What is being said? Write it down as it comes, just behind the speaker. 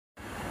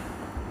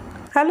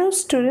Hello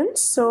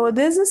students, so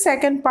this is the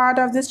second part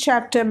of this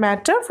chapter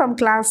matter from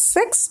class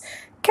 6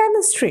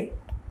 chemistry.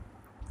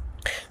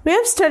 We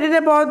have studied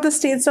about the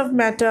states of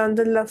matter on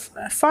the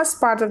first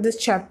part of this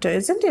chapter,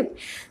 isn't it?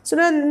 So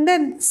now in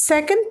the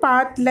second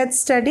part, let's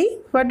study.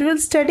 What we'll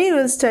study?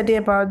 We'll study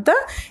about the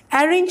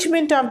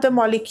arrangement of the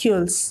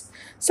molecules.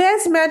 So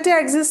as matter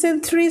exists in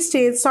three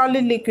states,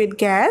 solid, liquid,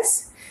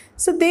 gas,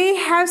 so they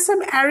have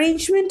some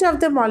arrangement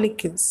of the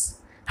molecules.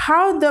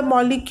 How the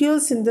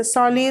molecules in the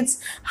solids,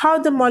 how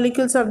the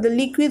molecules of the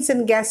liquids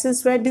and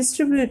gases were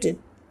distributed.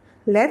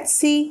 Let's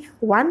see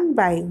one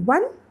by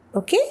one,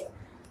 okay?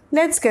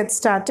 Let's get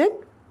started.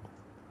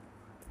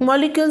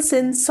 Molecules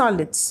in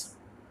solids.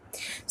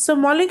 So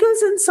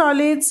molecules in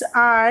solids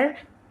are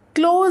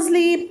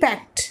closely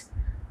packed,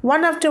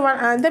 one after one.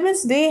 And that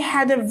means they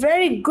had a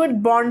very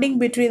good bonding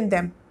between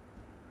them.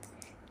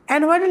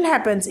 And what will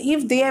happen?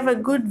 If they have a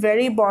good,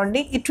 very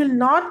bonding, it will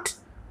not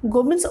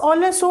go, means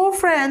all are so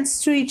friends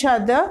to each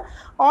other,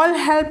 all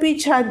help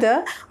each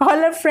other,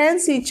 all are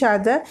friends each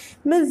other,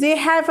 means they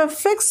have a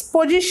fixed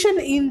position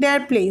in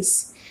their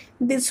place.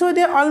 So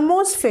they're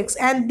almost fixed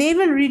and they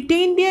will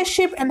retain their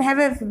shape and have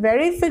a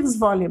very fixed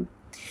volume.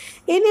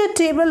 In your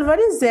table, what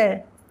is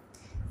there?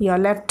 Your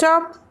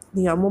laptop,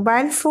 your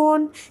mobile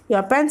phone,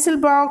 your pencil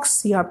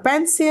box, your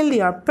pencil,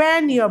 your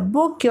pen, your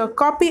book, your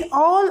copy,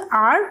 all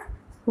are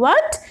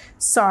what?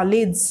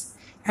 Solids.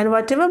 And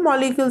whatever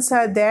molecules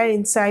are there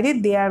inside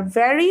it, they are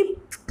very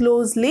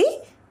closely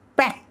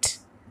packed.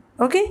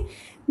 Okay.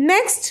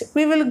 Next,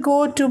 we will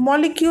go to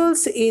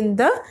molecules in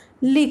the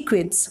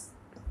liquids.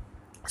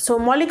 So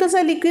molecules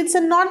or liquids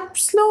are not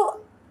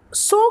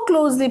so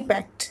closely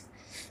packed.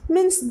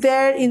 Means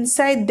there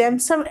inside them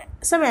some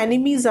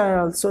enemies are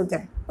also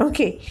there.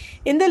 Okay.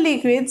 In the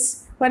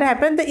liquids, what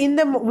happened?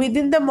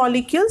 Within the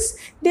molecules,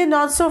 they are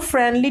not so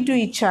friendly to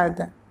each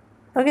other.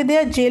 Okay, they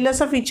are jealous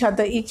of each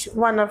other, each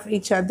one of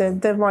each other,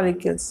 the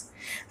molecules.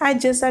 I'm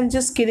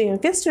just kidding,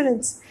 okay,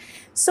 students?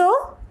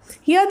 So,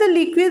 here the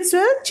liquids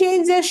will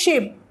change their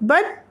shape,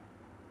 but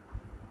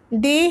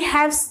they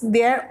have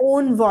their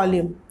own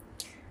volume.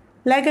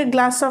 Like a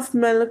glass of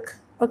milk,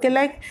 okay,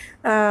 like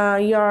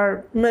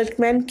your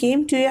milkman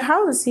came to your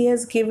house, he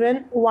has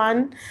given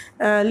 1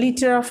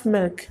 liter of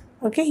milk.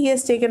 Okay, he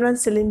has taken one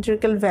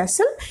cylindrical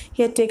vessel,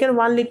 he had taken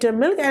 1 liter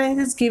milk and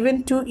it is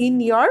given to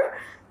in your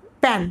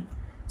pan.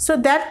 So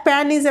that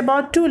pan is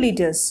about 2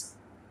 liters.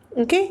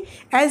 Okay,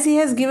 as he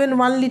has given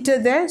 1 liter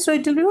there, so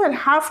it will be what?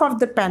 Half of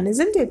the pan,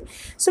 isn't it?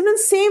 So the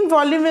same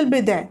volume will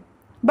be there,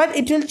 but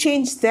it will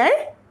change their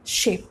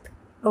shape.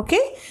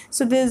 Okay,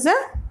 so there is a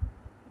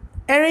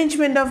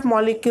arrangement of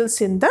molecules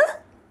in the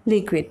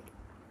liquid.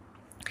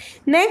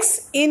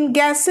 Next, in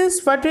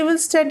gases, what we will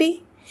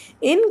study?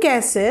 In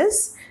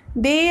gases,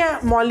 their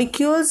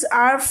molecules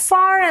are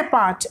far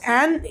apart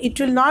and it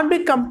will not be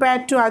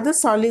compared to other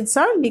solids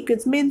or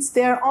liquids, means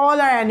they are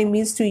all are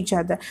enemies to each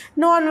other.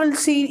 No one will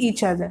see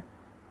each other.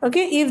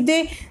 Okay, if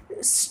they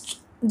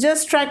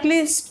just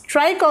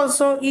strike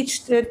also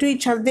to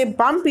each other, they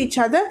bump each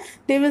other,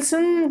 they will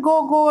say,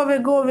 go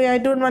away, I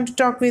don't want to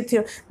talk with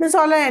you. Means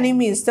all are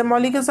enemies. The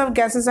molecules of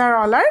gases are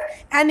all are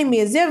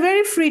enemies. They are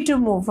very free to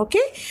move.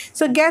 Okay,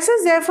 so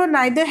gases therefore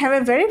neither have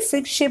a very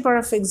fixed shape or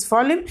a fixed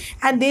volume,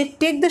 and they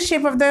take the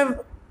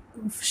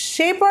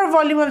shape or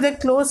volume of the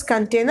closed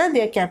container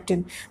they are kept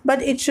in, but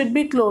it should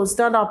be closed,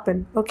 not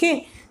open.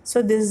 Okay,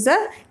 so this is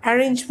the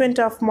arrangement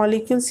of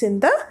molecules in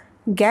the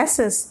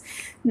gases.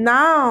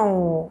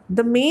 Now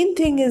the main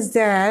thing is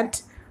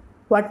that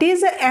what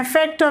is the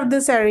effect of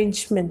this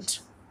arrangement?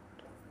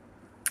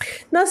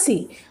 Now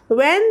see,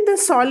 when the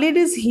solid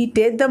is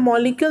heated, the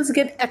molecules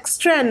get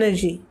extra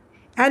energy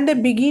and they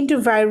begin to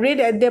vibrate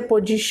at their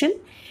position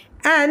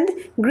and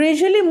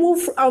gradually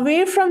move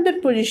away from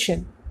that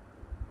position.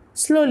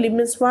 Slowly,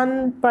 means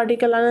one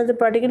particle, another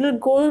particle it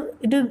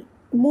will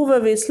move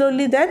away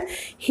slowly. That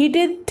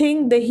heated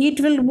thing, the heat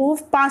will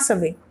pass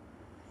away.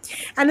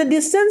 And the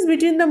distance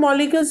between the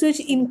molecules which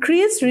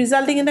increase,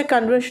 resulting in the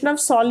conversion of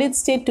solid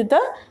state to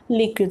the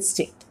liquid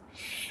state.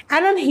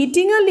 And on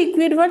heating a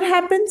liquid, what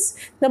happens?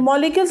 The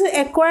molecules will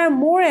acquire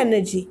more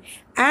energy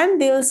and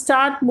they will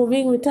start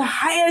moving with a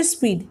higher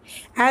speed.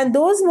 And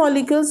those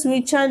molecules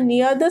which are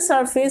near the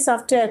surface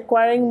after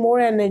acquiring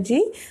more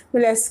energy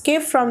will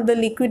escape from the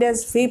liquid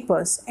as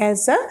vapors,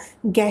 as a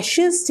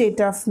gaseous state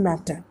of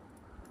matter.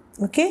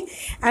 Okay,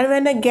 and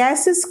when a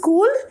gas is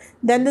cooled,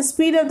 then the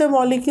speed of the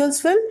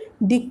molecules will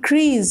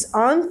decrease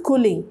on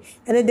cooling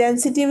and the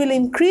density will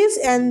increase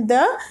and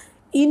the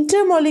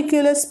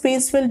intermolecular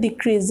space will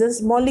decrease.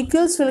 These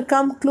molecules will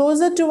come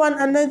closer to one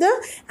another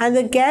and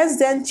the gas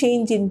then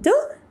change into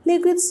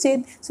liquid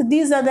state. So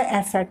these are the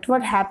effects.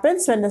 What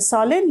happens when a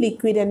solid,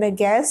 liquid and a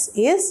gas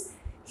is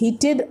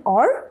heated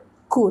or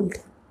cooled.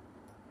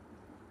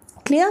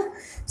 Clear?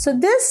 So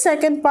this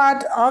second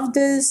part of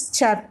this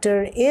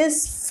chapter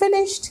is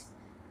finished.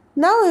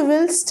 Now we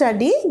will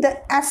study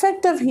the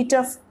effect of heat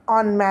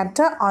on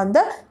matter on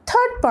the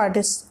third part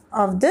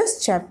of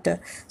this chapter.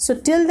 So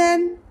till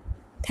then,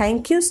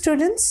 thank you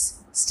students.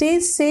 Stay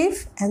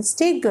safe and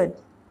stay good.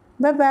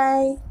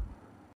 Bye-bye.